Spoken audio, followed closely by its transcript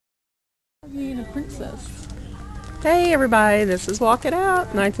Being a princess. Hey everybody, this is Walk It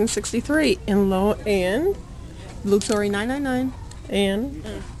Out 1963 and blewtori999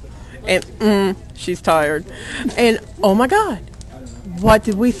 and she's tired. And oh my god, what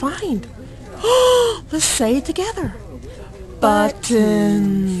did we find? Let's say it together.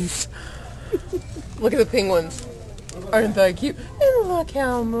 Buttons. Look at the penguins. Aren't they cute? And look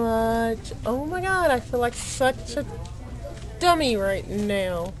how much. Oh my god, I feel like such a dummy right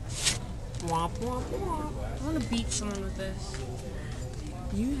now. Womp, womp, womp. I want to beat someone with this.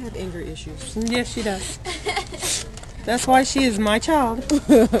 You have anger issues. Yes, she does. That's why she is my child.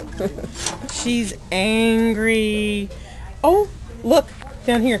 She's angry. Oh, look,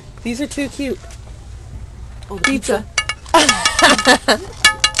 down here. These are too cute. Oh, Pizza.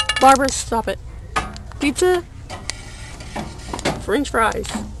 Barbara, stop it. Pizza. French fries.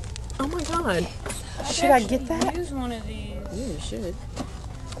 Oh my god. Should I get that? Use one of these. Yeah, you should.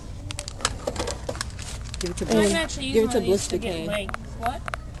 Give it to BlissedDecay. What?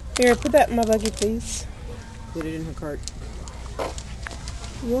 Here, put that in my buggy, please. Put it in her cart.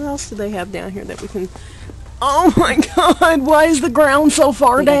 What else do they have down here that we can... Oh my god, why is the ground so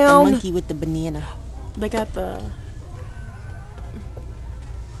far They got down? the monkey with the banana. They got the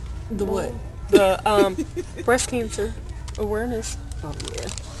what? The breast cancer awareness. Oh yeah.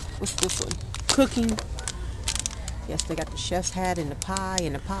 What's this one? Cooking. Yes, they got the chef's hat and the pie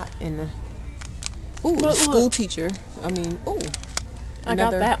and the pot and the... Ooh, Look, school look. teacher. I mean, ooh. I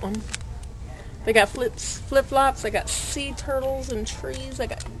got that one. They got flip-flops. They got sea turtles and trees. They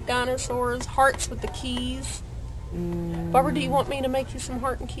got dinosaurs, hearts with the keys. Barbara, do you want me to make you some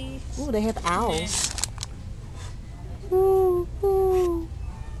heart and keys? Ooh, they have owls. Ooh, ooh.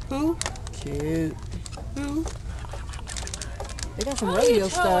 Who? Cute. Who? They got some How do you rodeo tell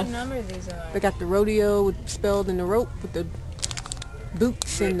stuff. what number these are? They got the rodeo with spelled in the rope with the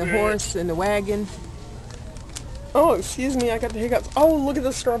boots and the horse and the wagon. Oh, excuse me, I got the hiccups. Oh, look at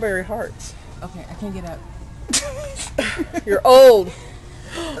the strawberry hearts. Okay, I can't get up. You're old.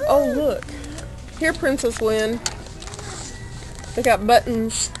 Oh, look. Here, Princess Lynn. They got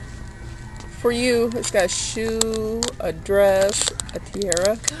buttons for you. It's got a shoe, a dress, a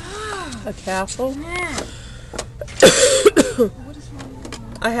tiara, a castle.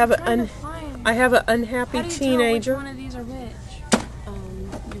 I have an unhappy How do you teenager. tell which one of these are which?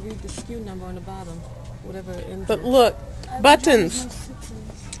 You read the SKU number on the bottom. Whatever it ends But with. look, buttons.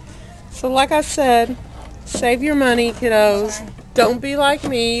 So like I said, save your money, kiddos. Don't be like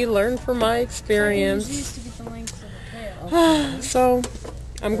me. Learn from my experience. Used to get the length of the tail. So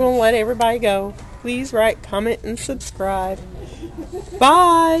I'm going to let everybody go. Please write, comment, and subscribe.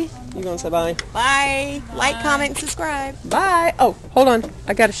 Bye. You going to say bye? Bye. Like, comment, and subscribe. Bye. Oh, hold on.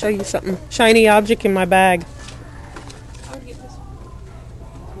 I got to show you something. Shiny object in my bag.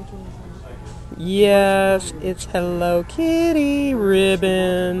 Yes, it's Hello Kitty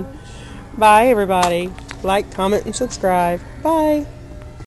ribbon. Bye, everybody. Like, comment, and subscribe. Bye.